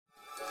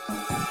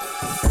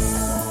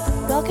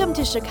Welcome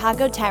to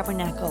Chicago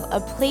Tabernacle, a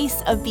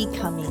place of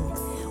becoming.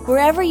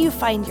 Wherever you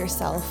find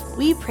yourself,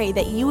 we pray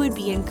that you would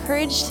be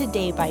encouraged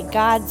today by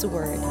God's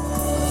Word.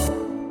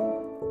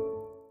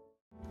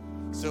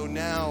 So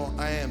now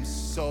I am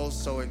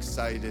so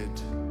excited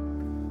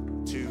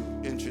to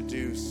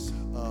introduce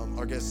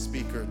our guest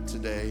speaker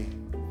today.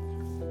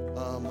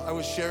 I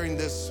was sharing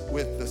this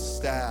with the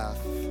staff.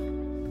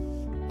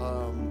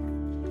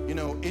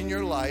 In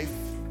your life,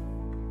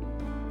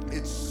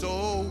 it's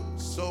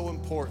so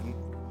important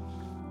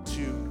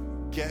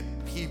to get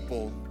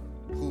people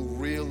who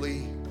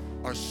really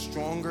are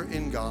stronger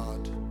in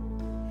God.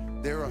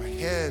 They're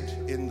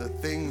ahead in the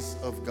things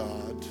of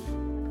God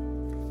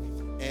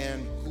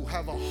and who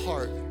have a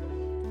heart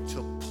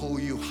to pull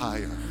you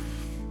higher.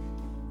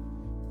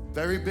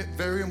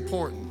 Very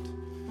important.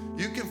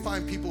 You can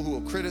find people who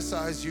will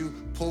criticize you,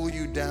 pull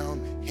you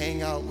down,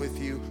 hang out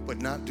with you, but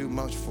not do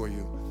much for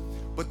you.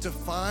 But to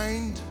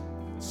find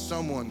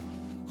someone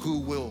who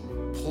will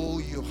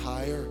pull you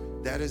higher,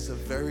 that is a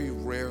very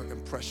rare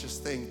and precious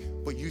thing,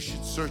 but you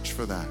should search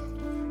for that,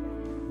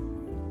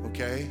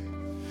 okay?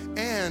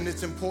 And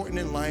it's important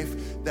in life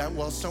that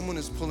while someone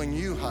is pulling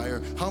you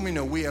higher, how many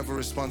know we have a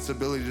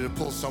responsibility to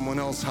pull someone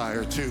else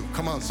higher too?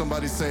 Come on,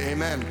 somebody say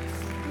amen.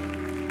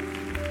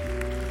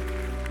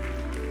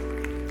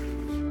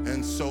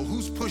 And so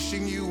who's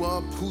pushing you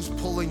up? Who's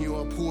pulling you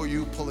up? Who are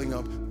you pulling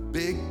up?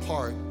 Big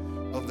part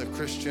of the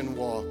Christian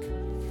walk.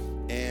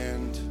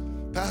 And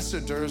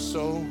Pastor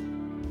Durso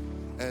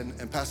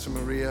and Pastor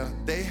Maria,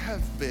 they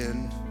have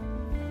been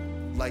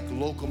like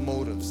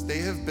locomotives. They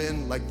have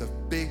been like the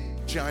big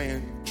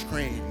giant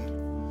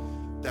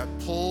train that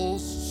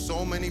pulls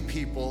so many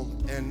people.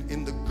 And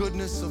in the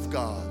goodness of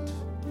God,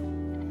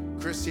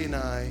 Chrissy and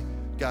I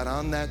got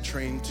on that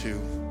train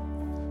too.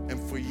 And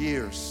for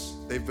years,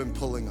 they've been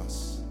pulling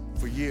us.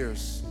 For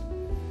years.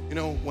 You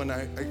know,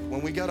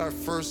 when we got our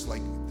first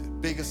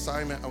big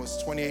assignment, I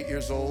was 28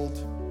 years old.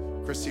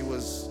 Chrissy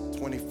was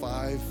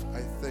 25,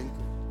 I think.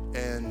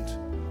 And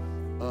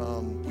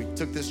we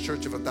took this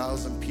church of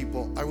 1,000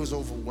 people. I was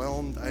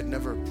overwhelmed. I'd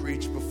never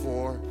preached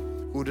before.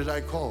 Who did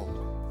I call?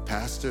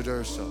 Pastor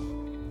Durso.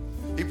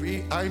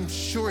 I'm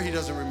sure he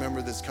doesn't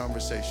remember this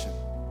conversation.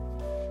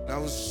 And I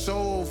was so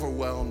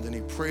overwhelmed, and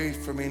he prayed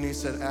for me, and he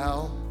said,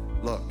 Al,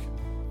 look,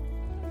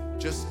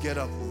 just get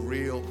up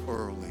real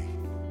early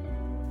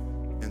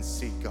and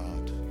seek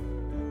God.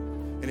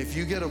 And if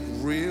you get up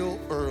real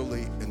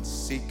early and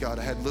seek God,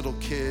 I had little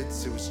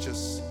kids, it was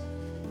just,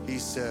 he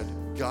said,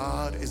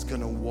 God is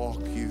gonna walk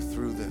you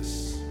through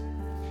this.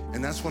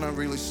 And that's when I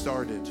really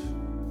started,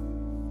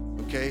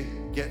 okay?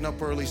 Getting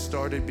up early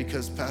started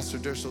because Pastor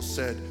Durso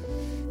said,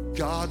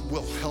 God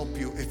will help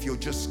you if you'll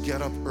just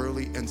get up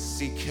early and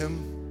seek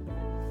him.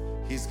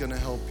 He's gonna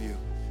help you.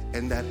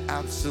 And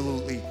that's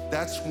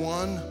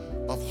one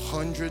of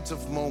hundreds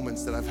of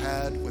moments that I've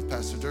had with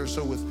Pastor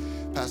Durso, with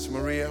Pastor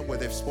Maria, where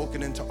they've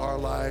spoken into our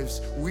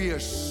lives. We are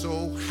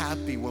so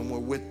happy when we're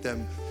with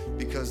them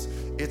because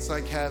it's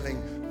like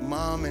having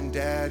mom and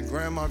dad,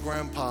 grandma,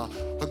 grandpa.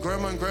 Her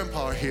grandma and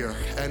grandpa are here,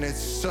 and it's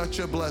such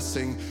a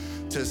blessing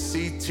to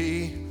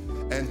CT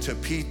and to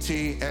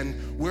PT. And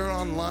we're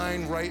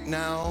online right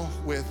now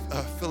with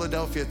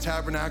Philadelphia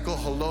Tabernacle.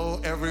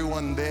 Hello,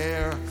 everyone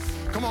there.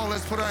 Come on,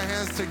 let's put our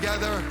hands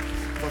together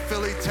for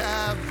Philly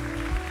Tab.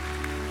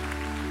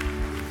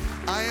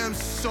 I am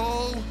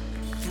so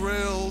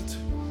thrilled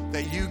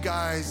that you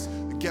guys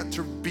get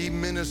to be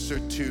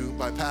ministered to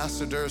by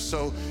Pastor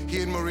Durso.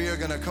 He and Maria are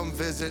gonna come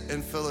visit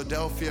in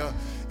Philadelphia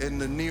in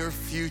the near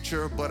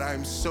future, but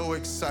I'm so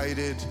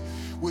excited.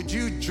 Would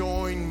you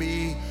join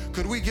me?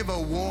 Could we give a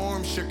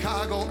warm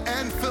Chicago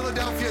and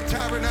Philadelphia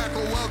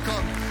Tabernacle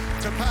welcome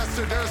to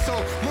Pastor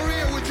Durso?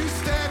 Maria, would you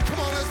stand? Come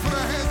on, let's put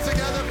our hands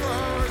together for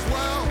her as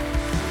well.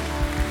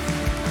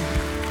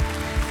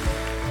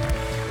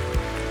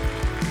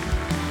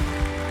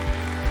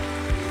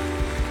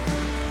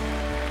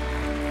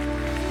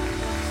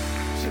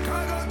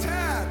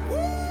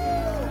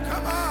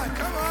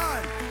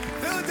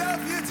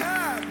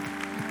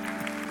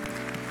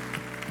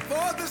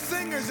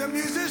 Singers and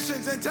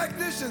musicians and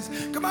technicians.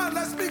 Come on,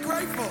 let's be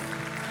grateful.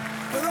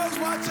 For those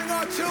watching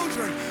our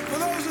children, for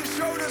those who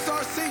showed us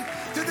our seat,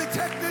 to the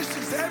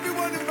technicians, to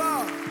everyone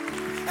involved,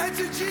 and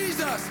to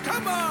Jesus.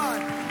 Come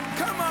on,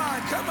 come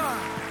on, come on.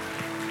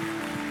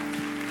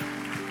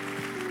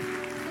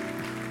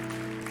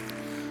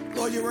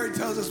 Lord, your word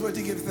tells us what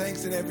to give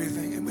thanks in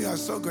everything, and we are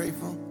so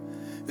grateful.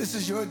 This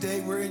is your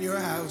day. We're in your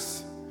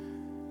house.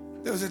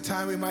 There was a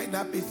time we might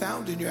not be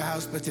found in your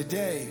house, but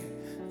today,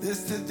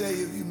 this is the day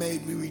you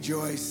made, we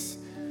rejoice.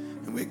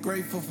 And we're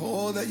grateful for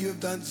all that you have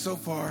done so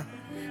far.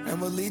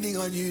 And we're leaning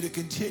on you to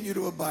continue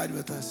to abide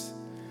with us.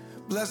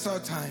 Bless our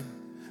time.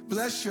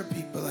 Bless your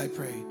people, I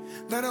pray.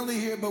 Not only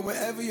here, but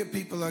wherever your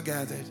people are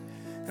gathered.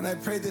 And I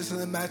pray this in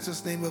the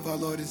matchless name of our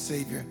Lord and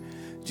Savior,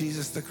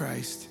 Jesus the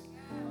Christ.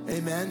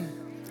 Amen.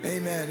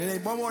 Amen.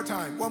 And one more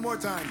time. One more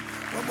time.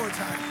 One more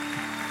time.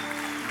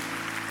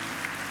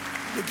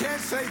 You can't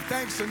say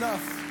thanks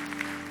enough.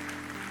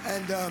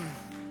 And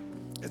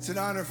It's an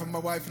honor for my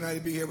wife and I to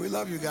be here. We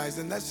love you guys,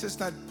 and that's just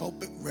not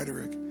pulpit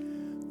rhetoric.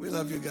 We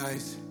love you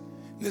guys.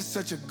 And this is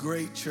such a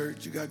great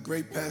church. You got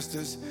great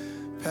pastors,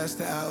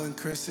 Pastor Al and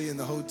Chrissy and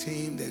the whole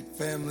team, their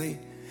family.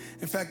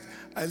 In fact,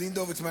 I leaned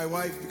over to my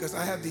wife because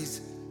I have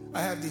these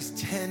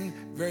 10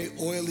 very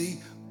oily,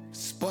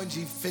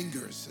 spongy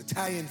fingers,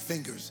 Italian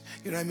fingers.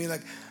 You know what I mean?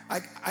 Like,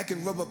 I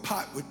can rub a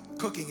pot with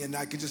cooking and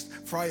I can just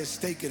fry a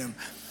steak in them.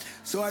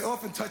 So I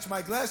often touch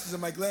my glasses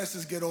and my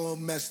glasses get all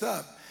messed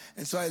up.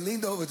 And so I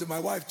leaned over to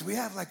my wife. Do we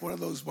have like one of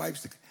those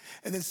wipes?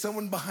 And then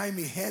someone behind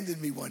me handed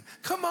me one.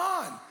 Come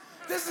on.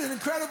 This is an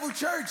incredible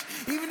church.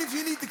 Even if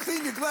you need to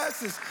clean your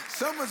glasses,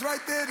 someone's right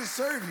there to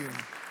serve you.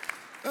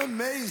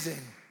 Amazing.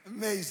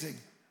 Amazing.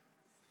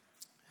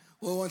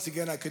 Well, once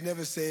again, I could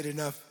never say it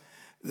enough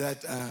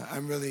that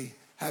I'm really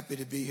happy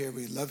to be here.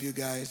 We love you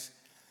guys.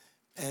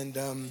 And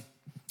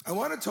I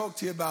want to talk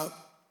to you about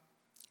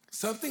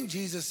something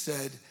Jesus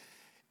said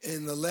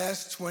in the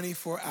last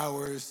 24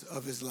 hours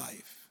of his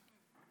life.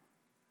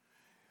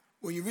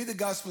 When you read the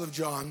Gospel of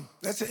John,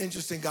 that's an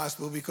interesting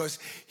gospel because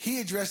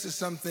he addresses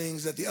some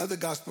things that the other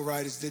gospel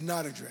writers did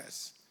not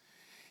address.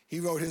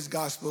 He wrote his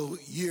gospel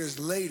years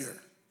later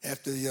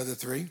after the other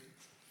three.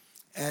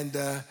 And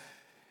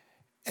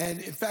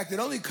in fact, it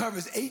only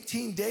covers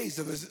 18 days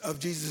of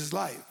Jesus'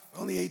 life,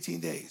 only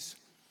 18 days.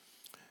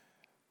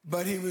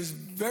 But he was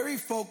very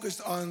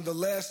focused on the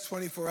last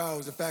 24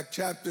 hours. In fact,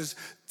 chapters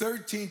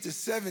 13 to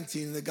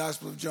 17 in the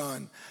Gospel of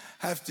John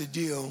have to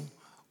deal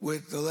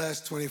with the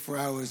last 24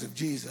 hours of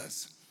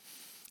Jesus.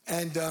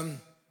 And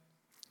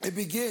it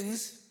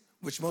begins,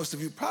 which most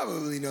of you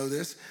probably know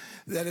this,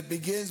 that it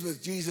begins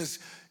with Jesus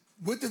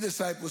with the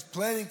disciples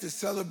planning to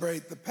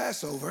celebrate the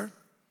Passover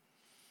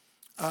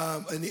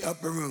in the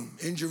upper room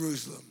in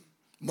Jerusalem.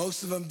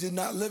 Most of them did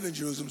not live in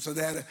Jerusalem, so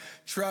they had to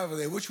travel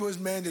there, which was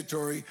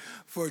mandatory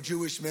for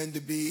Jewish men to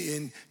be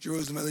in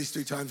Jerusalem at least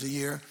 3 times a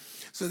year.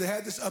 So they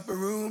had this upper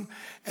room,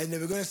 and they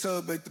were going to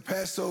celebrate the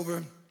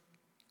Passover.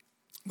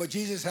 But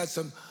Jesus had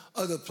some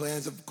other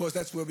plans. Of course,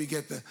 that's where we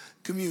get the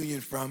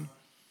communion from.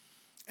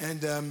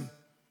 And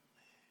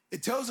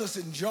it tells us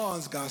in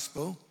John's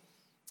gospel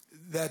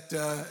that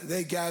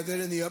they gathered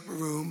in the upper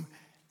room,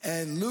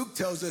 and Luke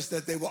tells us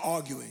that they were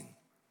arguing,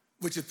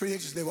 which is pretty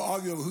interesting. They were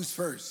arguing over who's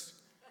first.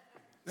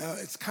 Now,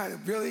 it's kind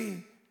of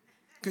really,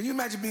 can you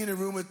imagine being in a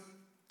room with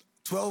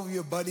 12 of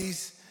your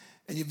buddies,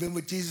 and you've been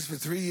with Jesus for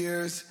 3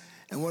 years,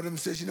 and one of them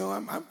says, you know,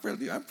 I'm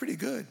pretty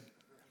good.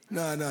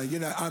 No,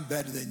 you're not. I'm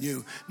better than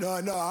you. No,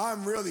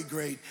 I'm really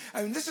great.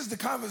 I mean, this is the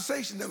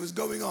conversation that was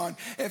going on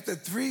after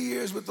 3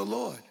 years with the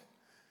Lord.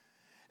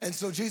 And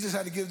so Jesus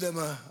had to give them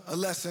a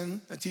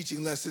lesson, a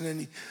teaching lesson,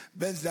 and he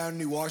bends down and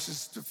he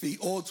washes their feet,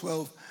 all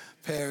 12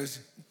 pairs,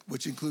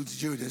 which includes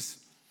Judas.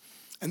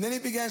 And then he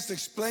begins to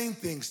explain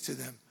things to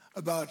them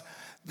about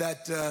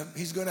that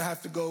he's going to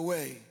have to go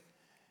away,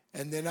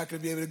 and they're not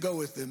going to be able to go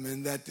with him,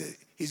 and that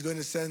he's going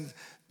to send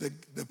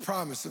the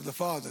promise of the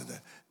Father,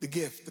 the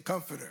gift, the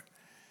Comforter.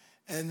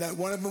 And that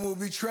one of them will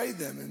betray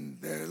them, and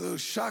they're a little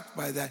shocked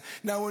by that.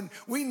 Now, when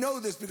we know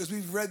this because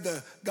we've read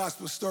the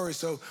gospel story,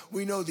 so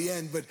we know the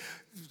end, but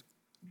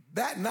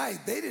that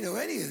night, they didn't know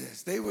any of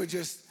this. They were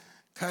just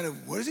kind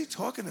of, what is he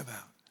talking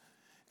about?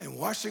 And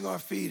washing our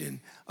feet, and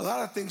a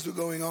lot of things were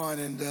going on,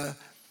 and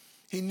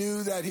he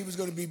knew that he was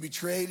going to be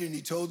betrayed, and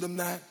he told them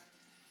that.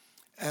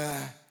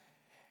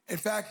 In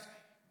fact,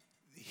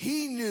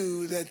 he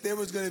knew that there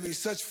was going to be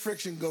such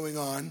friction going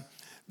on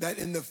that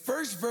in the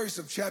first verse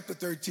of chapter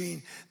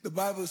 13, the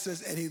Bible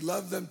says, and he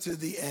loved them to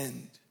the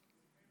end.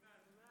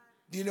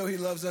 Do you know he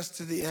loves us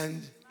to the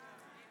end?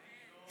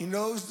 He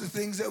knows the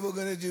things that we're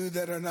going to do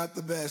that are not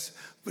the best,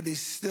 but he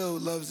still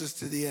loves us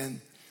to the end.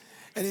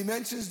 And he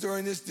mentions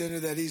during this dinner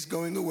that he's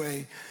going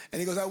away, and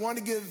he goes, I want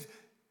to give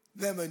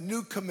them a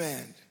new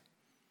command.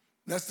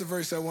 That's the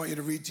verse I want you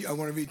to read to you. I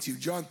want to read to you.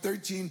 John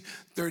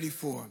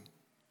 13:34.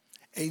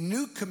 A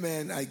new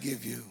command I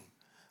give you.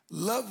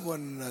 Love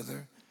one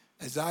another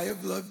as I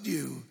have loved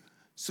you,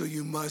 so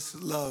you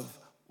must love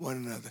one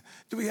another.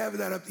 Do we have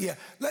that up? Yeah.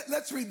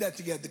 Let's read that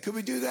together. Can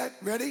we do that?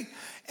 Ready?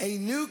 A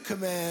new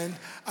command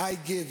I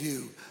give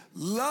you.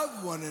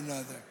 Love one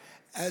another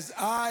as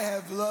I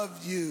have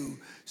loved you,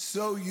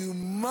 so you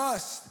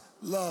must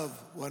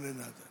love one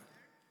another.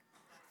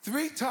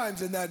 3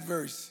 times in that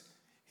verse,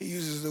 he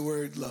uses the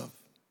word love.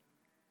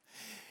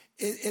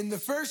 In the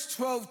first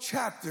 12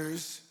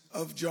 chapters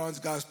of John's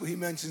gospel, he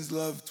mentions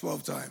love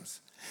 12 times.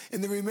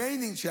 In the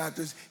remaining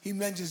chapters, he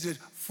mentions it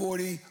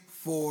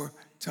 44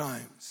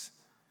 times.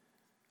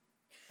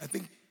 I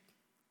think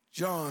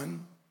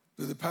John,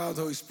 through the power of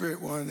the Holy Spirit,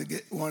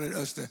 wanted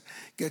us to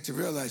get to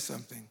realize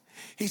something.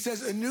 He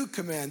says a new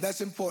command.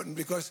 That's important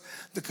because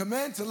the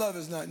command to love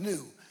is not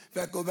new.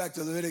 In fact, go back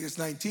to Leviticus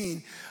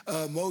 19.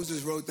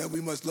 Moses wrote that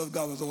we must love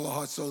God with all our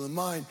heart, soul, and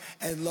mind,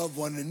 and love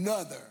one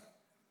another.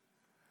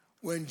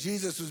 When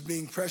Jesus was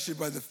being pressured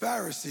by the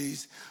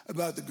Pharisees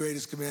about the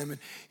greatest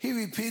commandment, he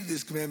repeated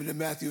this commandment in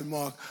Matthew and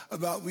Mark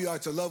about we are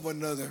to love one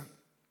another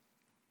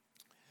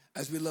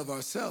as we love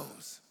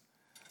ourselves.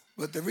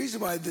 But the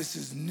reason why this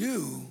is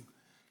new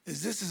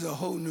is this is a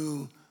whole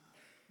new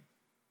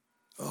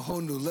a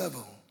whole new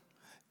level.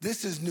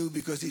 This is new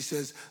because he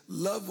says,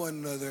 love one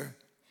another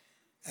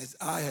as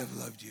I have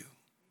loved you.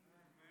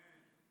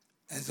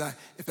 In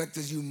fact,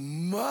 says you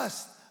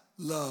must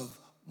love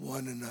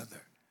one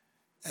another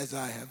as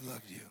I have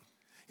loved you.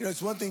 You know,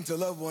 it's one thing to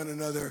love one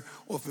another,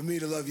 or for me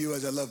to love you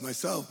as I love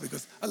myself,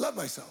 because I love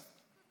myself.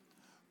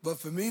 But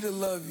for me to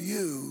love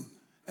you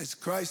as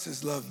Christ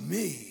has loved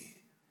me,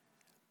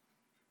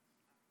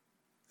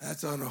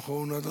 that's on a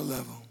whole nother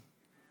level.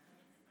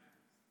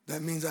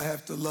 That means I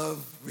have to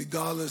love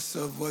regardless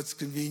of what's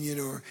convenient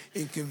or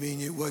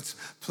inconvenient, what's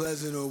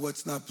pleasant or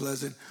what's not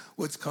pleasant,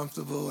 what's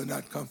comfortable or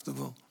not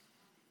comfortable.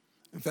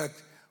 In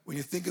fact, when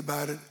you think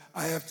about it,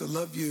 I have to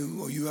love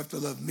you, or you have to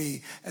love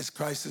me as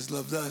Christ has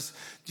loved us.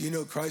 Do you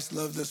know Christ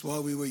loved us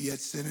while we were yet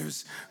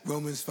sinners?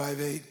 Romans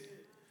 5:8.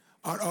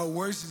 On our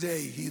worst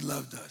day, he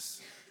loved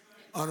us.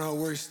 On our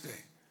worst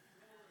day.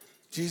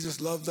 Jesus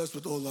loved us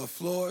with all our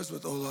flaws,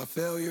 with all our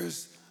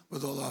failures,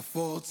 with all our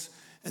faults.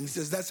 And he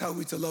says that's how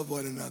we to love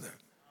one another.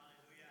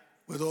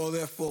 With all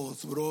their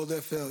faults, with all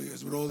their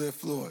failures, with all their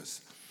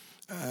flaws.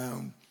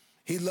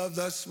 He loved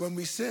us when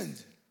we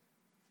sinned.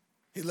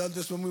 He loved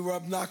us when we were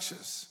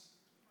obnoxious.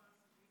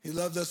 He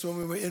loved us when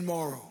we were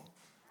immoral,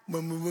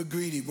 when we were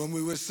greedy, when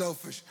we were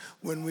selfish,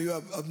 when we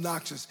were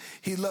obnoxious.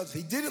 He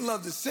didn't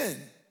love the sin.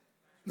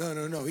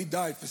 No. He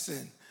died for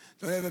sin.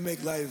 Don't ever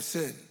make light of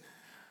sin.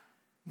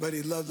 But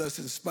he loved us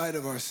in spite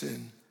of our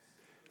sin.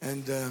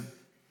 And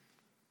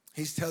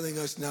he's telling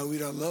us now we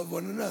don't love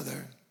one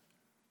another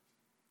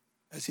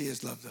as he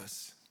has loved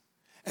us.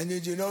 And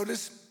did you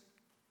notice?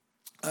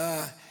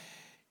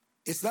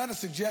 It's not a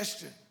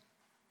suggestion.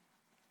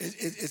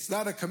 It's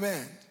not a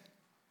command.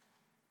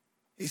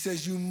 He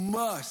says you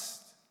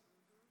must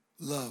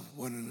love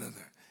one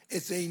another.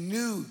 It's a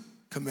new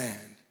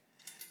command.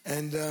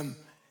 And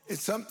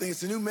it's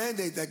a new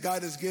mandate that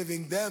God is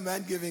giving them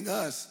and giving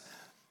us,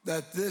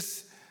 that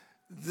this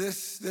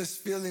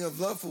feeling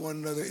of love for one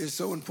another is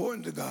so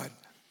important to God.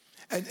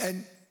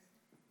 And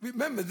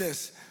remember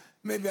this,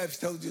 maybe I've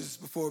told you this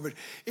before, but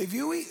if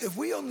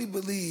we only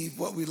believe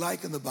what we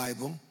like in the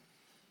Bible,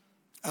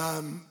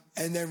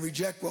 and then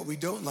reject what we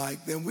don't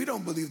like, then we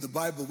don't believe the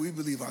Bible, we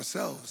believe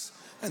ourselves.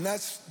 And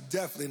that's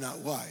definitely not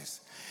wise.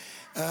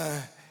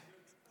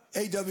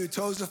 A.W.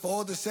 Tozer, for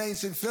all the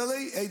saints in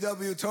Philly,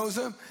 A.W.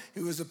 Tozer,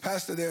 he was a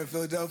pastor there in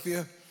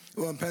Philadelphia,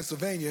 well, in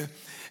Pennsylvania,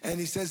 and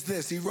he says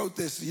this, he wrote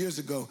this years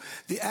ago,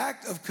 the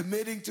act of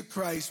committing to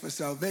Christ for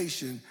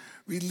salvation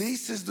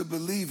releases the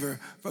believer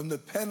from the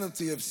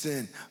penalty of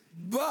sin,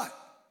 but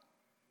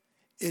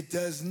it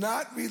does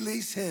not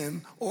release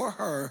him or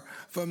her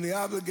from the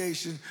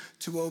obligation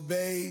to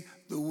obey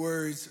the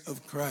words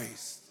of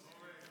Christ.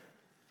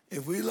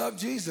 If we love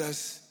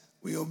Jesus,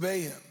 we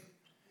obey him.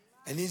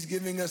 And he's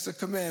giving us a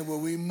command where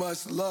we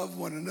must love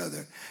one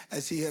another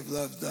as he has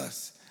loved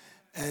us.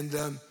 And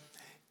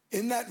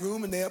in that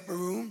room, in the upper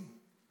room,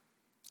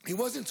 he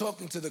wasn't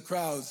talking to the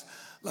crowds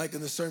like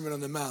in the Sermon on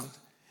the Mount.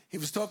 He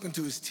was talking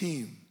to his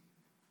team.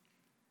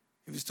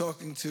 He was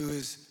talking to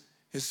his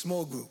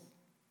small group.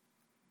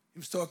 He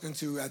was talking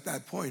to, at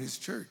that point, his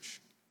church.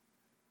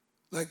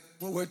 Like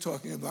what we're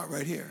talking about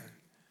right here.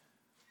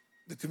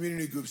 The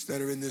community groups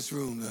that are in this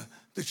room,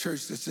 the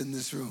church that's in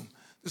this room,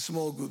 the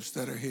small groups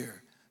that are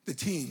here, the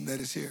team that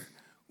is here.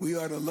 We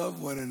are to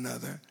love one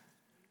another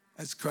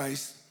as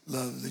Christ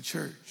loved the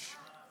church.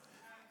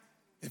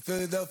 In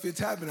Philadelphia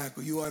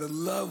Tabernacle, you are to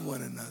love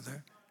one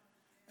another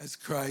as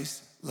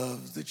Christ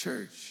loved the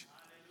church.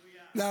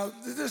 Now,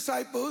 the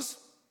disciples,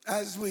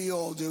 as we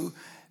all do,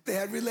 they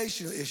had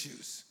relational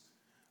issues.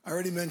 I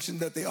already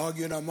mentioned that they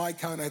argued. On my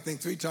count, I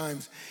think 3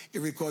 times it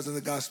records in the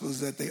Gospels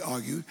that they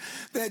argued.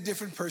 They had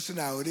different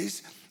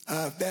personalities.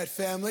 They had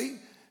family.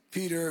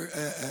 Andrew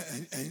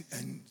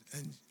and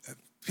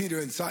Peter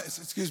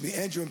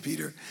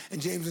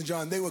and James and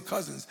John, they were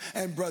cousins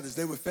and brothers.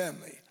 They were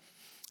family.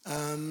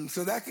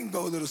 So that can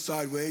go a little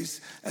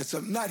sideways.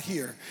 Not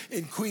here.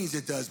 In Queens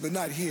it does, but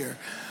not here.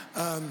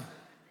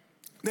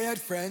 They had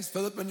friends,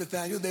 Philip and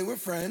Nathaniel. They were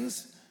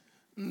friends.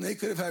 They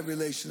could have had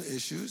relational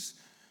issues.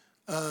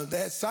 They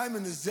had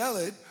Simon the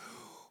Zealot,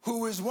 who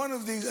was one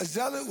of these. A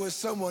zealot was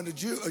someone, a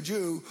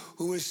Jew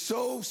who was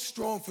so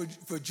strong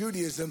for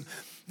Judaism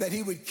that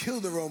he would kill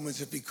the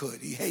Romans if he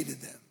could. He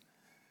hated them.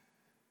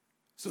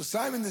 So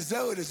Simon the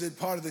Zealot is a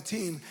part of the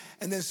team,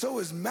 and then so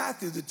is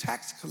Matthew, the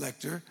tax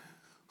collector,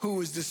 who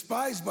was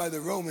despised by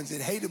the Romans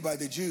and hated by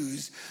the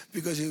Jews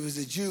because he was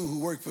a Jew who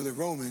worked for the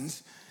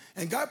Romans.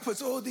 And God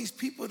puts all these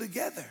people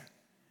together,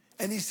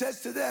 and he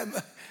says to them,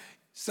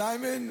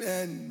 Simon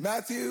and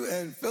Matthew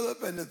and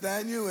Philip and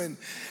Nathaniel and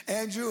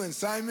Andrew and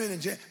Simon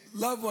and James,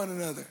 love one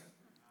another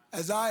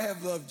as I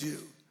have loved you,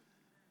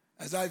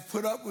 as I've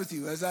put up with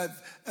you, as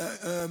I've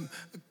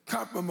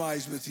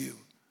compromised with you.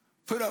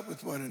 Put up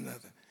with one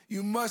another.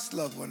 You must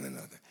love one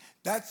another.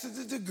 That's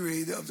the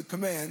degree of the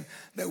command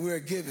that we're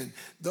given.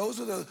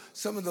 Those are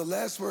some of the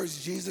last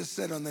words Jesus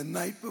said on the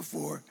night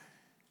before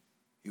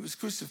he was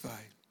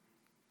crucified.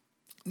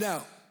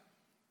 Now,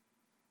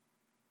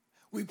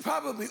 we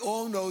probably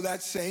all know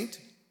that saint,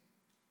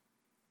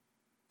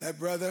 that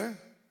brother,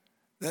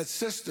 that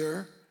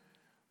sister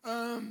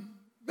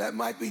that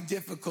might be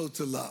difficult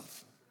to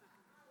love.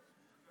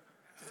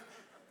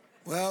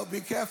 Well, be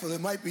careful. It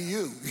might be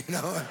you, you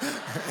know.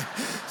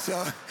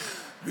 So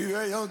be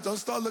very, don't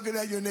start looking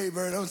at your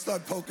neighbor. Don't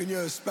start poking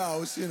your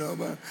spouse, you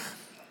know.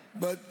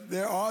 But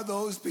there are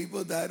those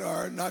people that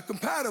are not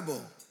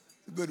compatible.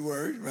 A good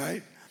word,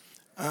 right?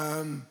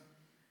 And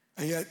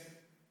yet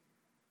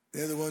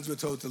they're the ones we're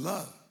told to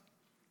love.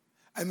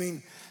 I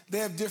mean, they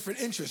have different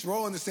interests. We're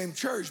all in the same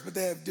church, but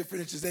they have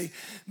different interests.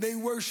 They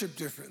worship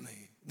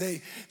differently.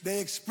 They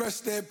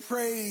express their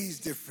praise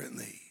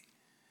differently.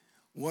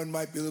 One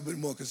might be a little bit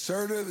more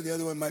conservative, and the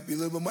other one might be a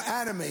little bit more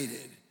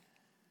animated.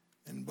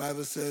 And the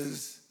Bible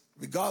says,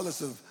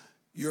 regardless of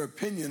your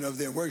opinion of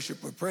their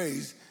worship or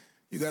praise,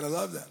 you got to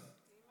love them.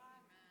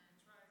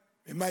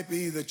 It might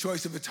be the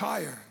choice of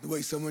attire, the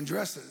way someone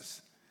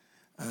dresses.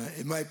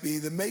 It might be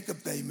the makeup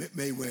they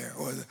may wear,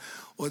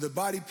 or the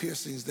body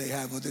piercings they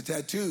have, or the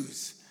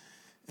tattoos.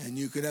 And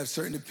you could have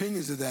certain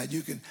opinions of that.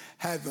 You can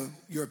have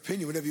your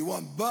opinion, whatever you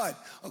want. But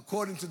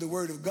according to the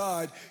Word of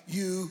God,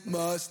 you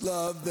must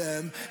love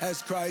them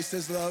as Christ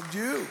has loved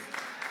you.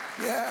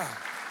 Yeah.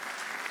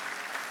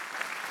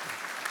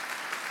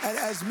 And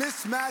as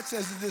mismatched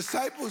as the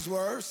disciples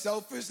were,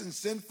 selfish and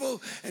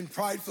sinful and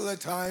prideful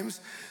at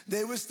times,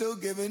 they were still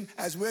given,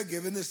 as we're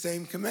given, the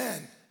same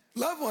command.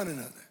 Love one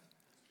another.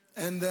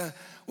 And,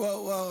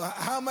 well,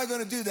 how am I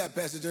going to do that,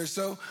 Pastor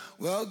Durso?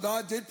 Well,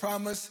 God did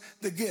promise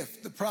the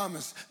gift, the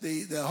promise,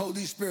 the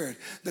Holy Spirit,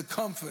 the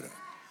Comforter,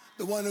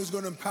 the one who's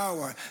going to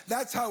empower.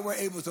 That's how we're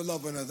able to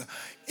love one another.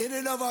 In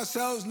and of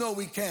ourselves, no,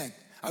 we can't.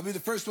 I'll be the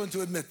first one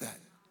to admit that.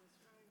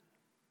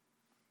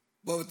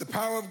 But with the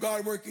power of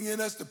God working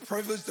in us, the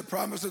privilege, the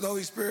promise of the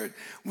Holy Spirit,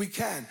 we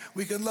can.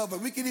 We can love it.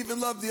 We can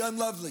even love the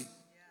unlovely.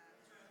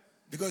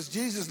 Because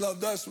Jesus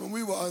loved us when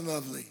we were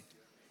unlovely.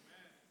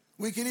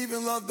 We can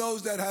even love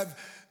those that have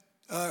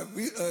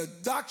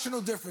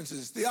doctrinal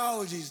differences,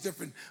 theologies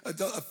different,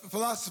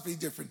 philosophy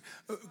different,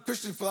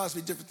 Christian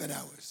philosophy different than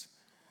ours.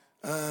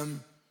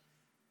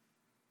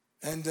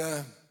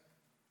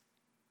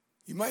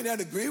 You might not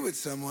agree with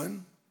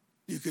someone.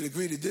 You could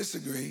agree to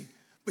disagree,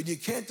 but you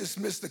can't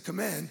dismiss the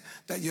command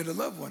that you're to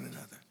love one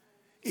another,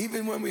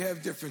 even when we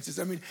have differences.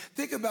 I mean,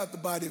 think about the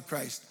body of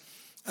Christ.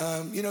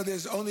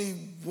 There's only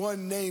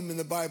one name in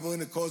the Bible,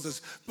 and it calls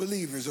us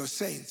believers or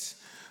saints.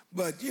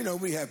 But,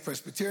 we have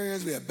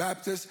Presbyterians, we have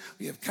Baptists,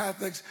 we have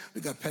Catholics,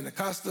 we got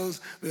Pentecostals,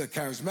 we got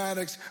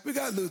Charismatics, we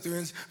got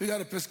Lutherans, we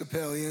got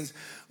Episcopalians.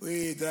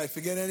 Did I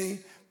forget any?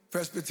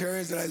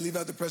 Presbyterians? Did I leave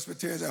out the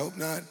Presbyterians? I hope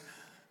not.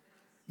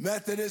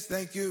 Methodists,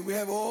 thank you. We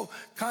have all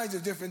kinds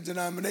of different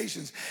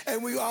denominations.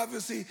 And we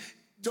obviously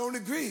don't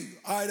agree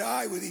eye to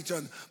eye with each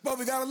other. But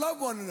we got to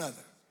love one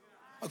another.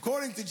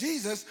 According to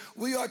Jesus,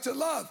 we are to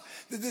love.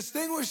 The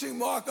distinguishing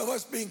mark of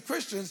us being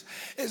Christians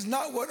is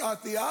not what our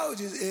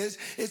theology is.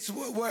 It's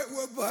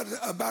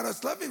about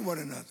us loving one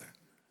another.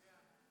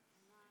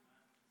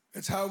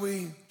 It's how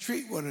we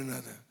treat one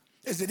another.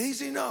 Is it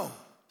easy? No,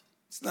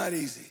 it's not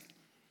easy.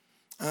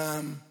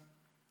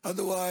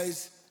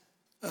 Otherwise,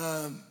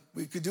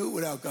 we could do it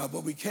without God,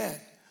 but we can't.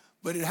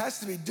 But it has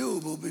to be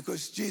doable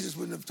because Jesus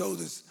wouldn't have told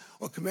us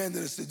or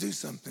commanded us to do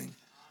something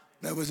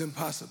that was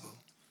impossible.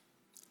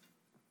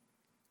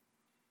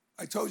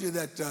 I told you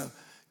that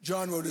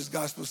John wrote his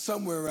gospel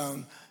somewhere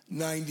around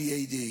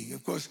 90 AD.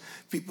 Of course,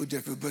 people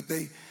differ, but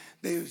they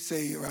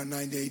say around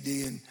 90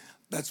 AD, and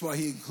that's why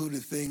he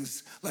included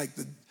things like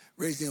the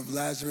raising of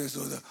Lazarus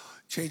or the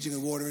changing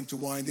of water into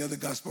wine. The other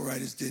gospel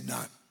writers did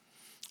not.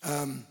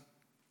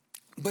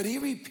 But he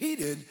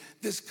repeated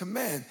this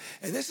command,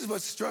 and this is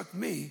what struck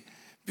me,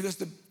 because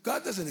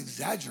God doesn't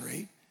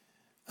exaggerate.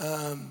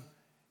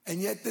 And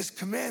yet this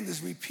command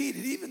is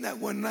repeated, even that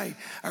one night.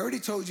 I already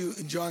told you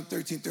in John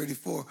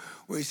 13:34,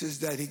 where he says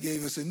that he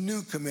gave us a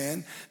new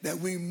command, that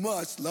we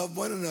must love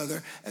one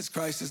another as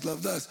Christ has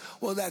loved us.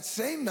 Well, that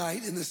same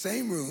night in the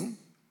same room,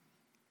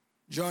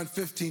 John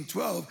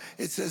 15:12,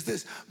 it says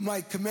this,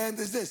 my command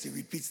is this. He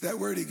repeats that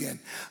word again.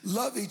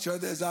 Love each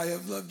other as I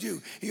have loved you.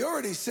 He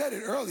already said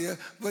it earlier,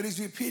 but he's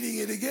repeating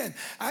it again.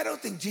 I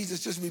don't think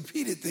Jesus just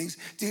repeated things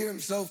to hear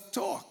himself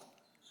talk.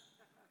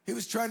 He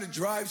was trying to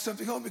drive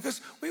something home because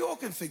we all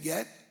can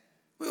forget.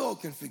 We all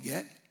can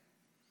forget.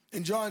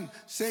 In John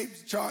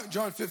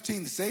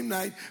 15, the same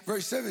night,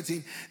 verse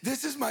 17,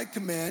 this is my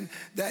command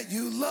that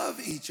you love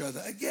each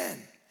other again.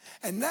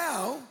 And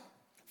now,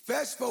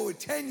 fast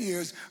forward 10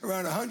 years,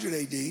 around 100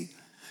 AD,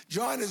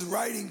 John is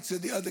writing to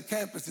the other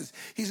campuses.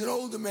 He's an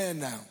older man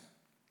now.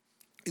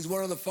 He's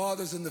one of the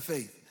fathers in the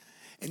faith.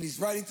 And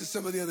he's writing to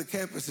some of the other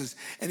campuses.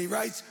 And he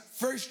writes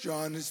 1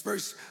 John, his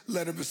first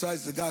letter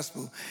besides the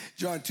gospel,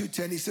 John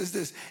 2:10, he says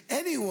this,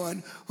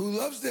 anyone who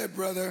loves their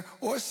brother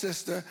or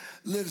sister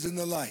lives in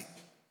the light.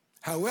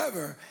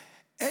 However,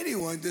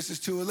 anyone, this is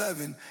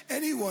 2:11,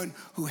 anyone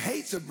who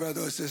hates a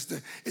brother or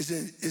sister is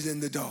in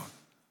the dark.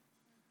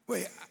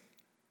 Wait,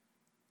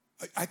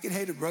 I can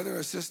hate a brother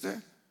or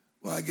sister?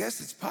 Well, I guess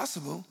it's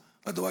possible.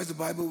 Otherwise, the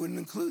Bible wouldn't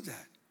include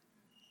that.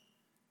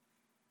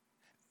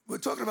 We're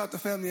talking about the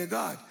family of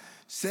God.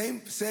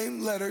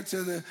 Same letter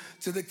to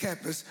the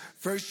campus,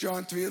 1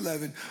 John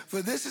 3:11.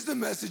 For this is the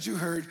message you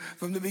heard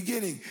from the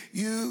beginning.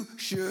 You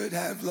should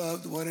have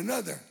loved one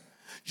another.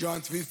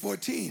 John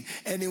 3:14.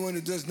 Anyone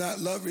who does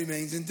not love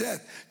remains in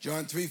death.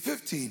 John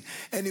 3:15.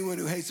 Anyone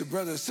who hates a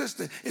brother or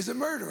sister is a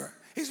murderer.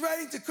 He's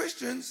writing to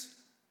Christians.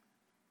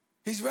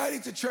 He's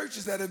writing to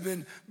churches that have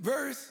been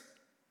birthed.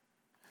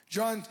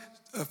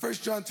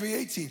 1 John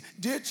 3:18,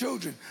 dear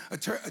children, a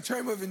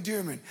term of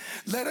endearment.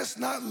 Let us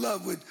not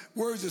love with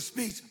words of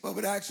speech, but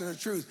with action of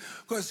truth.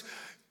 Because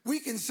we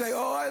can say,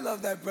 oh, I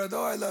love that brother,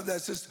 oh, I love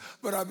that sister,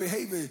 but our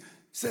behavior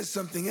says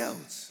something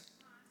else.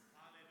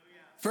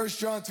 1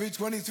 John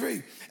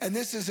 3:23, and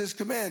this is his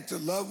command, to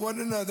love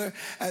one another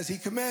as he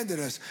commanded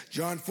us.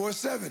 John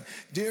 4:7,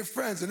 dear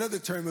friends, another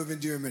term of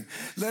endearment.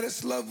 Let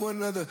us love one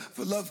another,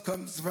 for love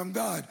comes from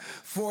God.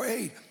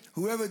 4:8,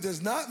 whoever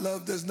does not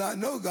love does not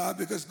know God,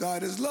 because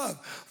God is love.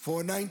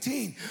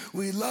 4:19,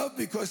 we love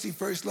because he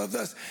first loved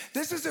us.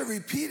 This is a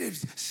repeated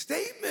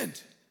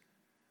statement.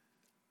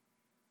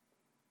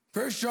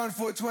 1 John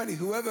 4:20,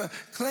 whoever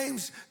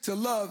claims to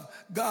love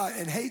God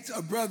and hates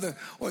a brother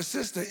or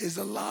sister is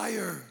a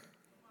liar.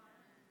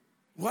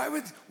 Why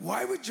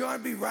would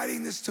John be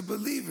writing this to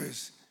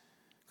believers?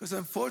 Because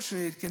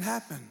unfortunately it can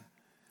happen.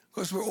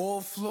 Because we're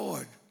all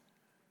flawed.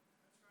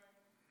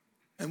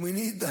 And we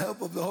need the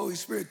help of the Holy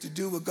Spirit to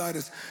do what God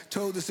has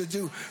told us to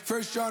do.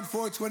 1 John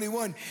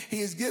 4:21, he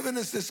has given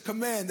us this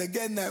command,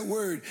 again, that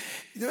word.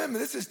 Remember,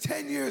 this is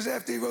 10 years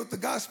after he wrote the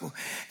gospel,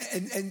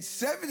 and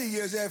 70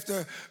 years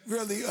after,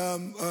 really,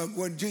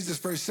 when Jesus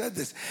first said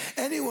this.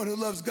 Anyone who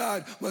loves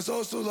God must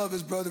also love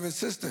his brother and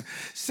sister.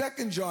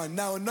 2 John,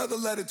 now another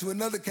letter to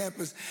another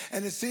campus,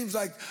 and it seems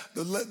like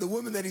the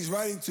woman that he's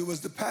writing to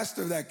was the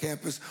pastor of that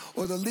campus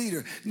or the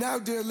leader. Now,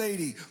 dear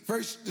lady,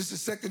 this is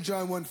 2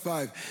 John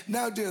 1:5.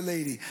 Now, dear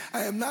lady,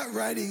 I am not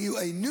writing you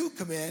a new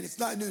command. It's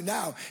not new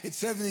now. It's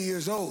 70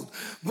 years old.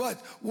 But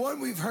one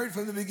we've heard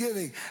from the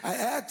beginning. I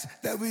ask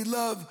that we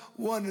love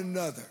one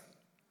another.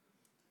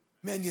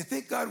 Man, you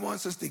think God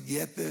wants us to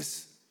get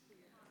this?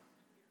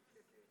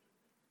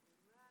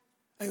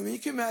 I mean, you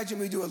can imagine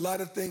we do a lot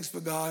of things for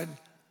God,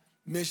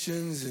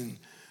 missions and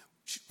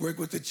work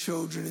with the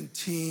children and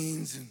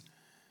teens and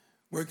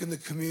work in the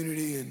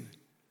community, and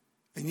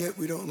yet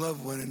we don't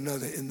love one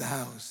another in the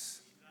house.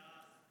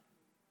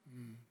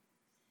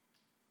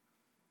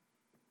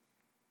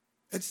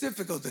 It's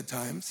difficult at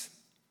times,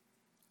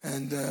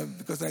 and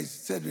because I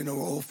said, we're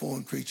all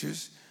fallen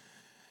creatures,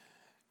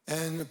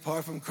 and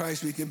apart from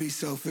Christ, we can be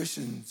selfish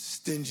and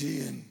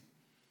stingy and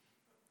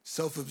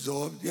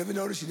self-absorbed. You ever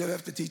notice you never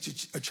have to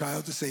teach a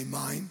child to say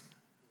mine?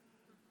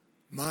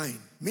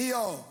 Mine.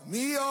 Mio.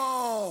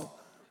 Mio.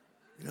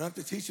 You don't have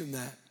to teach them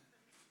that.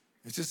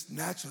 It's just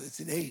natural. It's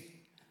innate.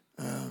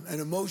 And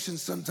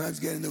emotions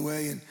sometimes get in the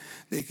way, and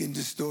they can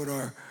distort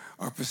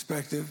our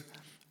perspective.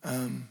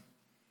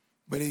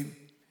 But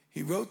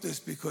he wrote this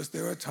because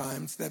there are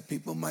times that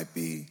people might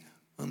be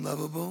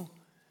unlovable,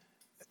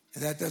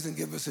 and that doesn't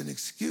give us an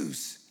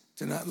excuse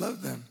to not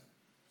love them.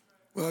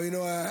 Well,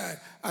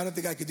 I don't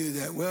think I could do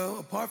that. Well,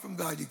 apart from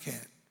God, you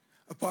can't.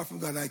 Apart from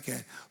God, I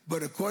can't.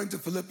 But according to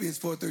Philippians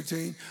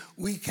 4:13,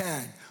 we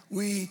can.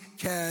 We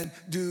can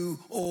do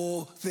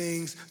all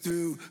things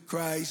through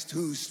Christ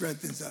who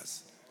strengthens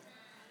us.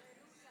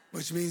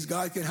 Which means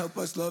God can help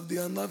us love the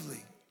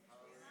unlovely.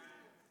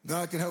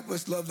 God can help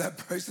us love that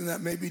person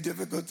that may be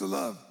difficult to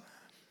love.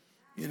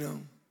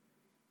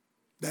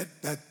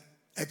 That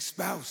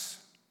ex-spouse,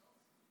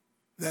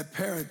 that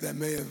parent that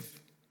may have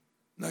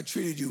not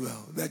treated you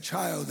well, that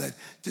child that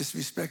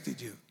disrespected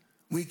you.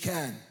 We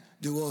can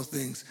do all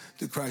things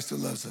through Christ who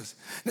loves us.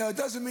 Now, it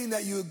doesn't mean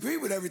that you agree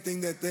with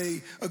everything that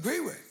they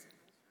agree with.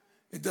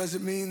 It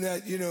doesn't mean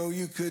that,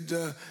 you could,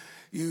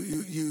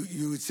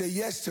 you would say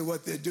yes to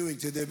what they're doing,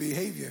 to their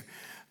behavior.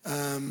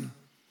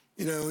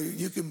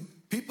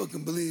 People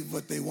can believe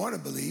what they want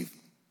to believe.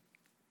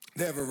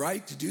 They have a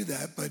right to do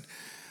that, but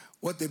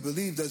what they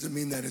believe doesn't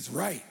mean that it's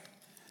right.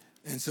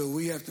 And so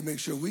we have to make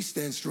sure we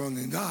stand strong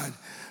in God.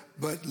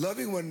 But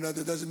loving one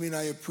another doesn't mean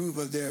I approve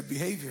of their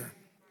behavior.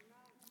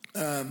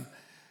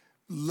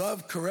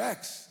 Love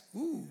corrects.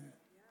 Ooh.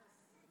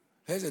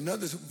 There's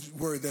another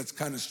word that's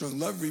kind of strong.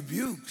 Love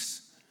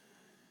rebukes.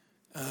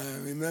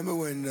 Remember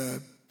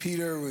when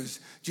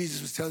Jesus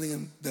was telling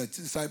him, the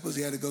disciples,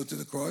 he had to go to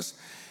the cross,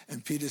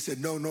 and Peter said,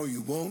 no,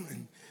 you won't.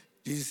 And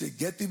Jesus said,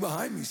 get thee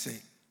behind me,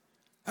 Satan.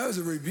 That was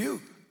a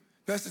rebuke.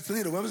 Pastor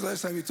Toledo, when was the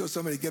last time you told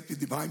somebody, get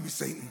thee behind me,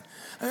 Satan?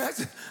 I mean,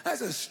 that's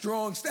a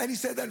strong, and he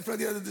said that in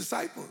front of the other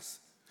disciples.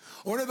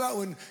 What about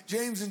when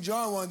James and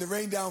John wanted to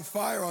rain down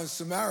fire on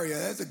Samaria?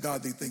 That's a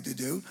godly thing to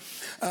do,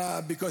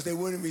 because they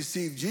wouldn't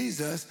receive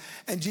Jesus,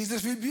 and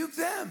Jesus rebuked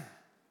them.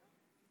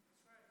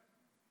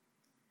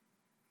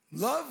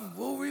 Love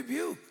will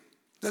rebuke.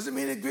 Doesn't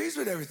mean it agrees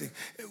with everything.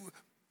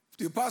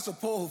 The Apostle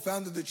Paul, who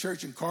founded the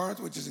church in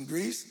Corinth, which is in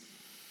Greece,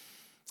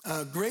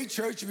 great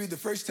church. You read the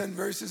first 10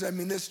 verses. I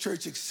mean, this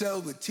church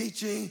excelled with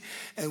teaching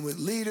and with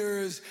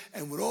leaders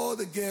and with all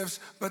the gifts,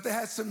 but they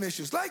had some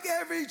issues, like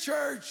every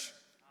church.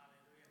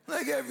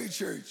 Like every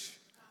church.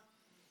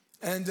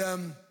 And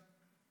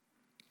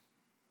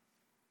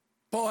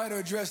Paul had to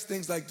address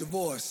things like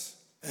divorce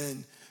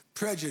and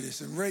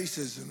prejudice and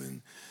racism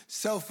and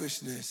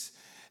selfishness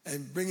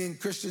and bringing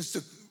Christians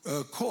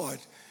to court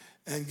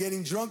and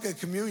getting drunk at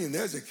communion.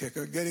 There's a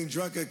kicker, getting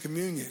drunk at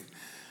communion.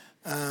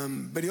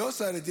 But he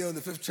also had to deal in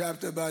the 5th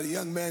chapter about a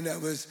young man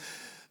that was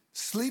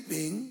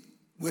sleeping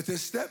with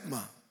his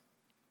stepmom.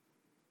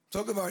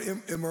 Talk about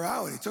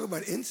immorality. Talk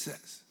about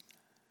incest.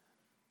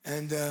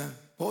 And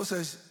Paul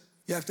says,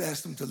 you have to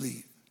ask them to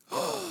leave.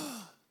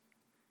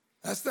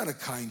 That's not a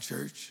kind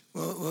church.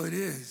 Well, it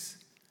is.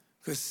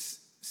 Because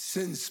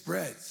sin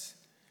spreads.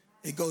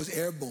 It goes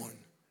airborne.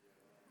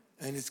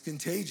 And it's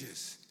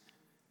contagious.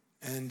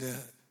 And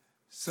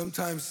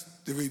sometimes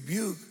the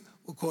rebuke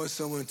will cause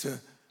someone to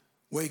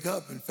wake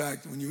up. In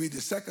fact, when you read the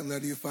 2nd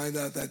letter, you find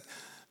out that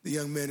the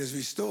young man is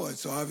restored.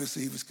 So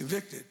obviously he was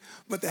convicted.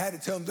 But they had to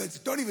tell him,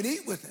 don't even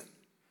eat with him.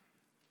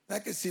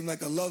 That could seem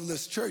like a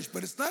loveless church,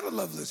 but it's not a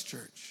loveless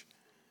church.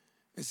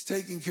 It's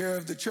taking care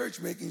of the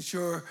church, making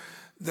sure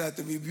that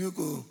the rebuke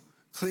will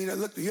clean it.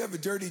 Look, you have a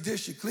dirty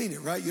dish, you clean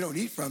it, right? You don't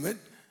eat from it.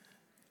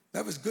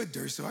 That was good,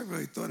 Dirk, so I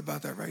really thought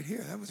about that right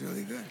here. That was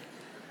really good.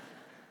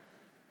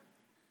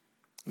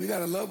 We got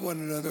to love one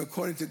another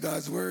according to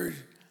God's word.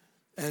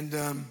 And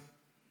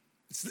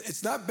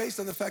it's not based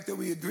on the fact that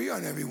we agree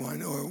on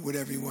everyone or with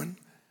everyone.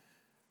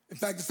 In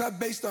fact, it's not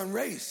based on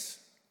race.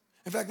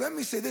 In fact, let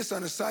me say this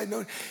on a side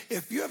note.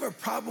 If you have a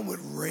problem with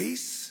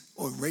race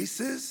or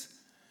races,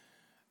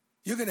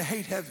 you're going to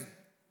hate heaven.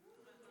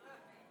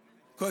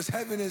 Because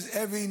heaven is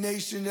every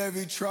nation,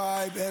 every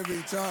tribe,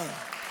 every tongue.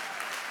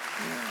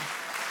 Yeah.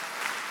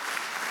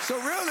 So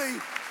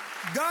really,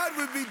 God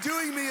would be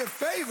doing me a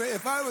favor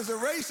if I was a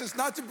racist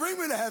not to bring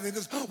me to heaven,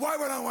 because why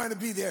would I want to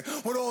be there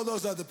with all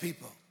those other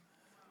people?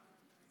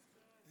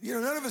 You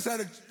know, none of us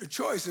had a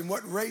choice in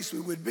what race we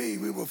would be.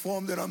 We were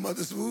formed in our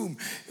mother's womb.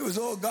 It was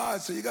all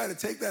God, so you got to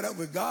take that up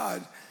with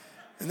God,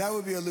 and that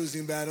would be a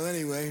losing battle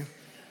anyway.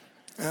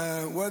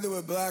 Whether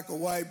we're black or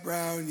white,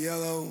 brown,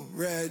 yellow,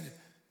 red,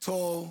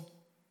 tall,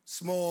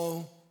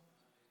 small,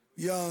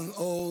 young,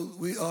 old,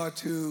 we are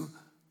to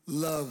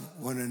love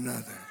one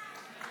another.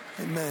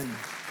 Amen.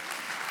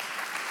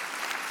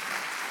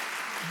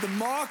 The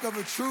mark of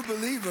a true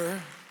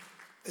believer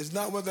is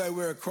not whether I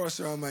wear a cross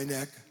around my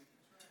neck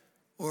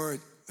or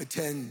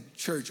attend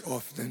church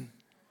often.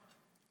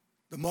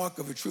 The mark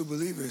of a true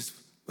believer is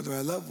whether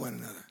I love one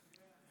another.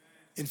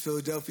 In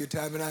Philadelphia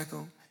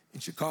Tabernacle, in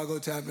Chicago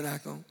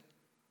Tabernacle,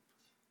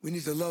 we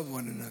need to love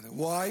one another.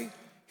 Why?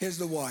 Here's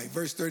the why.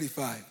 Verse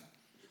 35.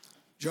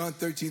 John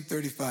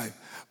 13:35.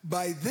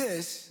 By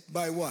this,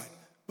 by what?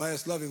 By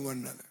us loving one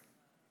another.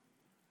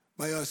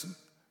 By us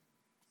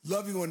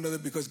loving one another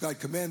because God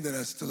commanded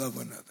us to love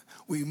one another.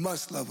 We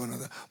must love one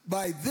another.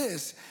 By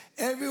this,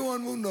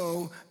 everyone will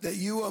know that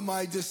you are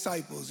my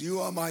disciples. You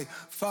are my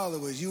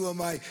followers. You are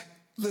my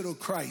little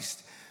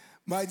Christ.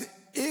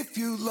 If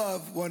you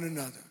love one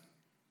another.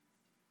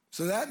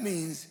 So that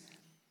means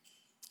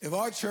if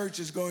our church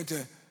is going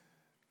to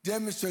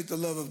demonstrate the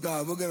love of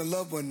God, we're going to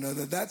love one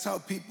another. That's how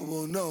people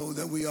will know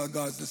that we are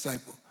God's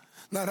disciple.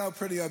 Not how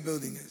pretty our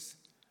building is.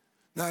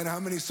 Not how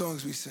many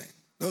songs we sing.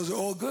 Those are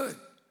all good.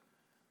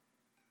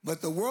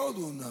 But the world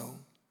will know,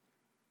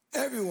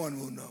 everyone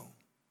will know,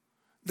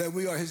 that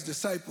we are his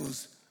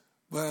disciples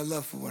by our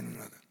love for one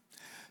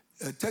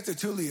another.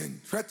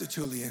 Tertullian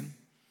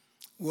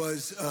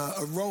was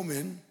a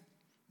Roman,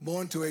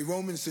 born to a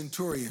Roman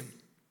centurion.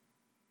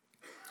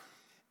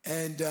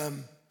 And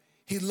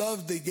he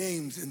loved the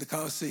games in the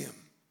Colosseum.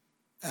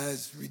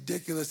 As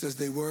ridiculous as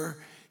they were,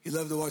 he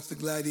loved to watch the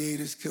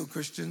gladiators kill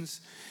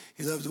Christians.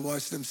 He loved to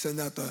watch them send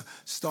out the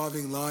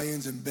starving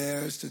lions and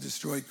bears to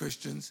destroy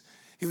Christians.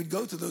 He would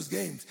go to those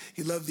games.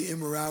 He loved the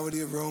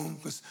immorality of Rome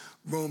because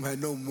Rome had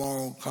no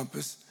moral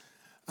compass.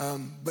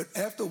 But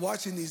after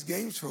watching these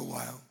games for a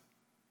while,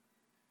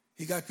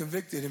 he got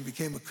convicted and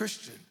became a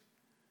Christian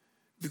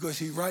because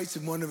he writes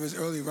in one of his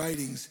early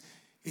writings,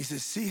 he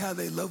says, see how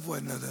they love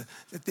one another,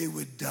 that they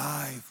would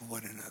die for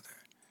one another.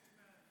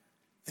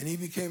 And he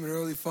became an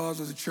early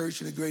father of the church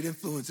and a great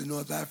influence in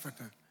North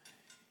Africa.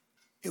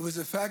 It was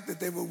the fact that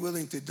they were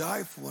willing to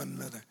die for one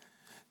another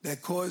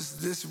that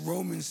caused this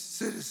Roman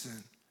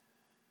citizen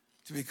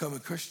to become a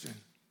Christian.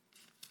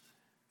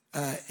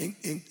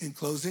 In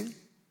closing,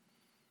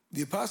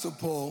 the Apostle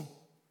Paul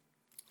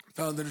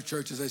founded a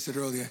church, as I said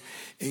earlier,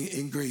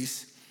 in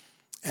Greece.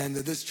 And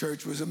this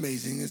church was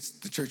amazing. It's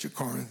the church of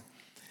Corinth.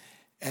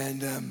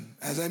 And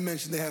as I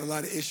mentioned, they had a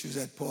lot of issues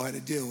that Paul had to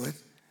deal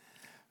with.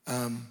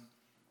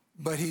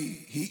 But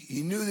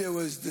he knew there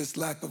was this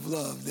lack of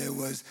love. There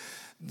was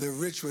the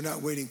rich were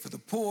not waiting for the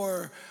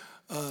poor.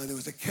 There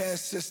was a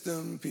caste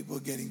system. People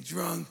were getting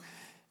drunk.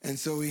 And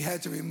so he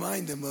had to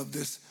remind them of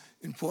this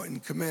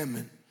important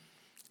commandment.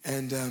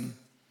 And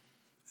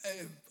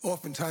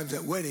oftentimes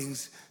at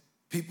weddings,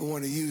 people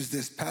want to use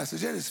this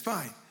passage, and it's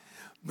fine.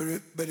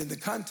 But in the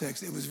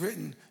context, it was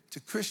written to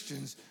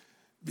Christians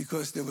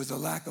because there was a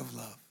lack of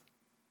love.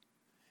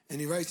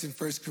 And he writes in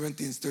 1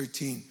 Corinthians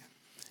 13,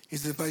 he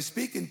says, if I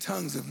speak in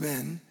tongues of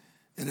men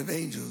and of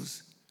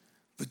angels,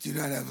 but do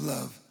not have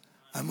love,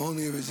 I'm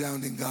only a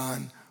resounding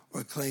gong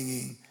or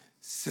clanging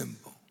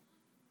cymbal.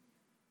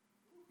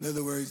 In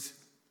other words,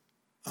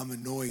 I'm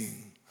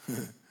annoying.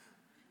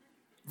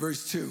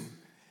 Verse 2,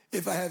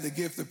 if I have the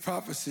gift of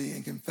prophecy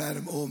and can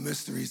fathom all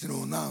mysteries and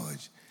all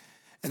knowledge,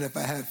 and if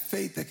I have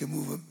faith that can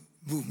move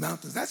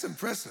mountains, that's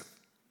impressive.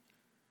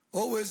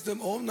 All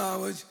wisdom, all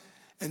knowledge,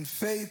 and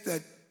faith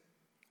that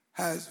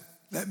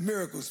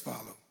miracles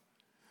follow.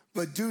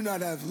 But do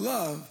not have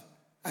love,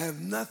 I have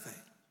nothing.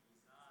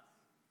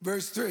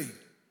 Verse 3,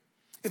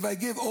 if I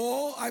give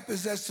all I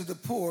possess to the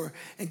poor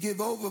and give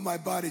over my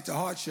body to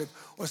hardship,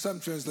 or some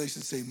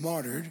translations say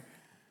martyred,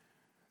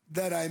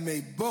 that I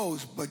may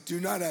boast, but do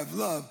not have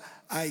love,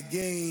 I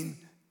gain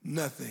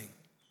nothing.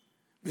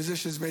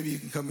 Musicians, maybe you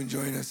can come and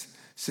join us.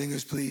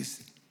 Singers,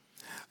 please.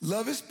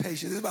 Love is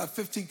patient. There's about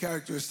 15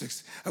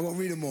 characteristics. I won't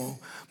read them all.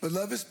 But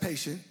love is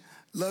patient.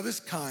 Love is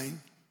kind.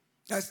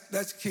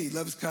 That's key.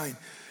 Love is kind.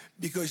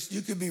 Because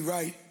you can be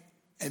right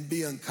and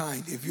be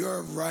unkind. If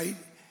you're right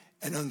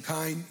and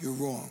unkind, you're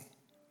wrong.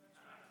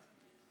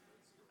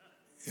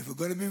 If we're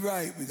going to be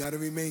right, we got to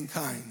remain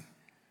kind.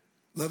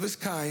 Love is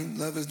kind.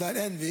 Love is not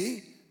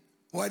envy.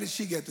 Why did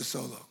she get the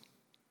solo?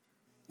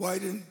 Why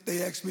didn't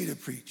they ask me to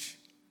preach?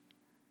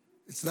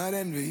 It's not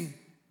envy.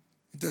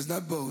 It does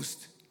not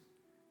boast.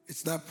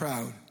 It's not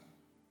proud.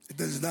 It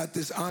does not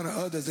dishonor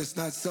others. It's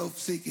not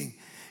self-seeking.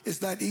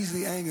 It's not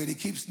easily angered. It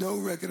keeps no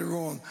record of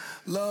wrong.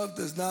 Love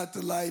does not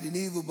delight in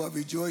evil, but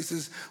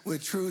rejoices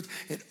with truth.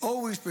 It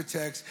always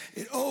protects.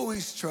 It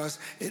always trusts.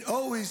 It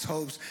always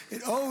hopes.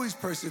 It always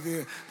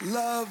perseveres.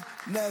 Love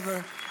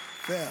never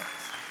fails.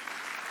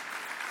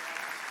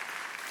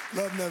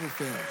 Love never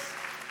fails.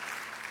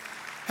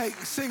 Hey,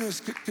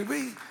 singers, could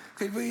we,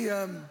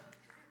 am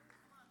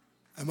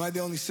I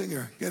the only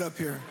singer? Get up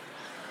here.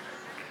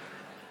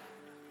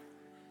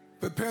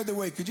 Prepare the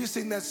Way. Could you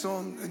sing that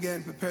song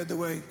again? Prepare the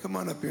Way. Come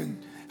on up here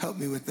and help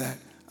me with that.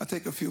 I'll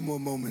take a few more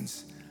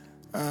moments.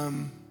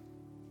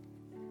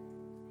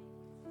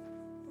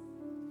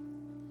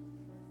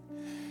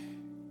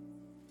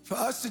 For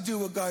us to do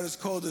what God has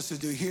called us to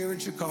do here in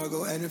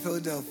Chicago and in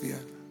Philadelphia,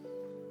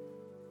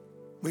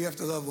 we have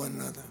to love one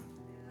another.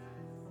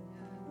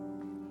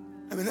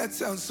 I mean, that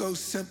sounds so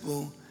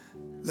simple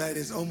that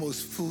it's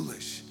almost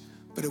foolish,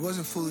 but it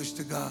wasn't foolish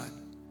to God.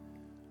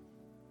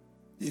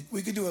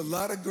 We could do a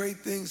lot of great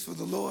things for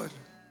the Lord,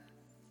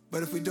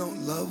 but if we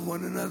don't love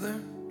one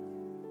another,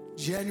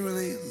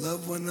 genuinely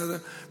love one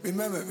another,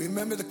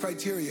 remember the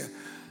criteria,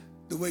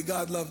 the way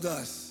God loved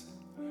us.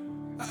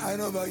 I don't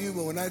know about you,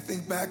 but when I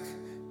think back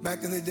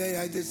in the day,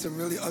 I did some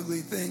really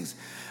ugly things.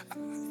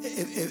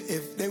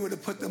 If they were to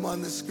put them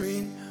on the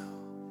screen,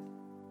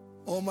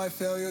 all my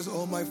failures,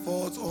 all my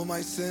faults, all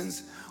my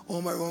sins,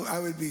 all my wrong, I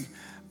would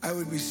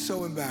be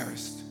so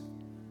embarrassed.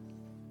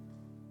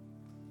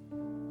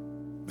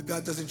 But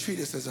God doesn't treat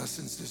us as our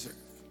sins deserve.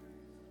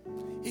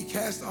 He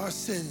cast our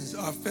sins,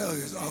 our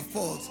failures, our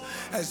faults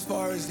as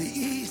far as the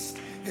east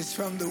is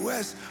from the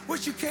west,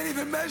 which you can't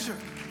even measure.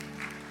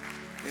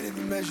 Can't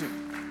even measure.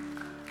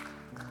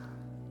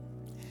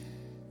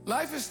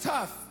 Life is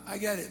tough. I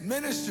get it.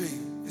 Ministry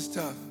is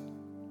tough.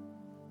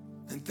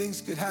 And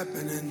things could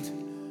happen,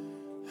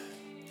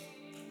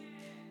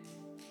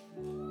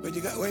 but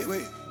you got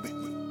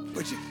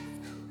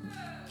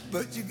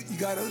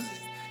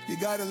you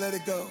gotta let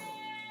it go.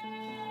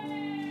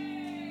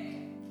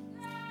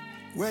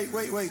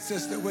 Wait,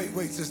 sister.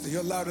 Wait, sister.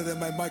 You're louder than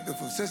my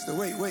microphone. Sister,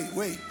 wait.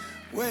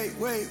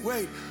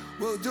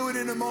 We'll do it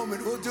in a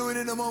moment. We'll do it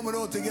in a moment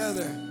all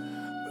together.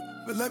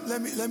 But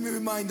let me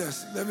remind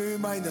us. Let me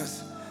remind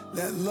us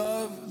that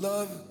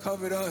love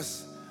covered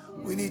us.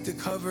 We need to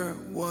cover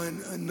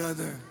one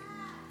another.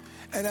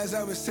 And as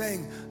I was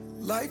saying,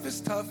 life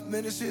is tough.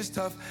 Ministry is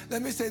tough.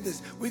 Let me say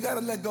this. We got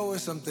to let go of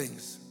some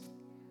things.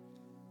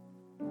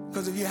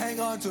 Because if you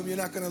hang on to them, you're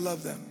not going to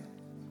love them.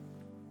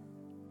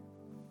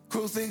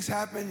 Cruel things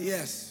happen,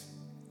 yes,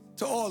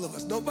 to all of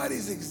us.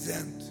 Nobody's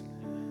exempt.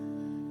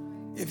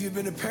 If you've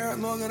been a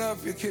parent long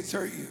enough, your kids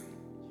hurt you.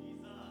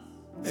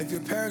 If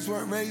your parents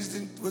weren't raised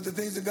with the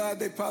things of God,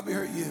 they probably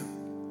hurt you.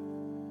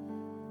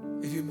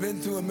 If you've been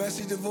through a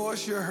messy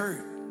divorce, you're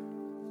hurt.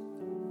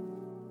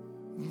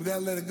 We gotta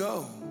let it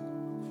go.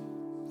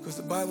 Because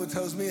the Bible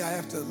tells me I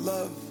have to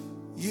love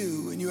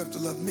you and you have to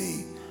love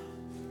me.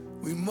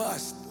 We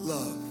must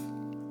love.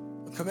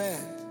 A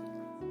command.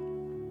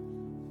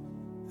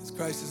 As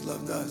Christ has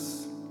loved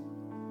us.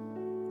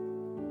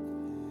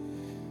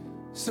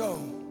 So,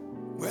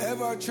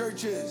 wherever our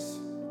church is,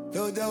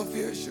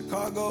 Philadelphia,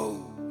 Chicago,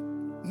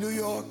 New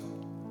York,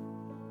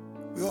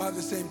 we all have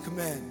the same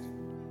command.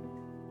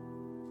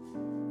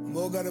 And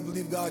we all got to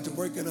believe God to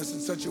work in us in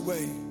such a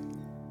way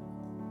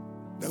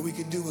that we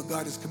can do what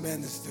God has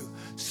commanded us to.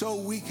 So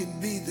we can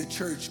be the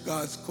church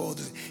God's called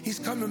us. He's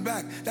coming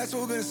back. That's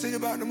what we're going to sing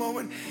about in a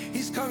moment.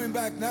 He's coming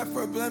back not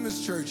for a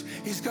blemished church.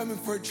 He's coming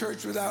for a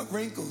church without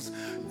wrinkles.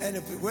 And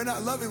if we're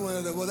not loving one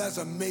another, well, that's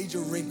a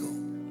major wrinkle.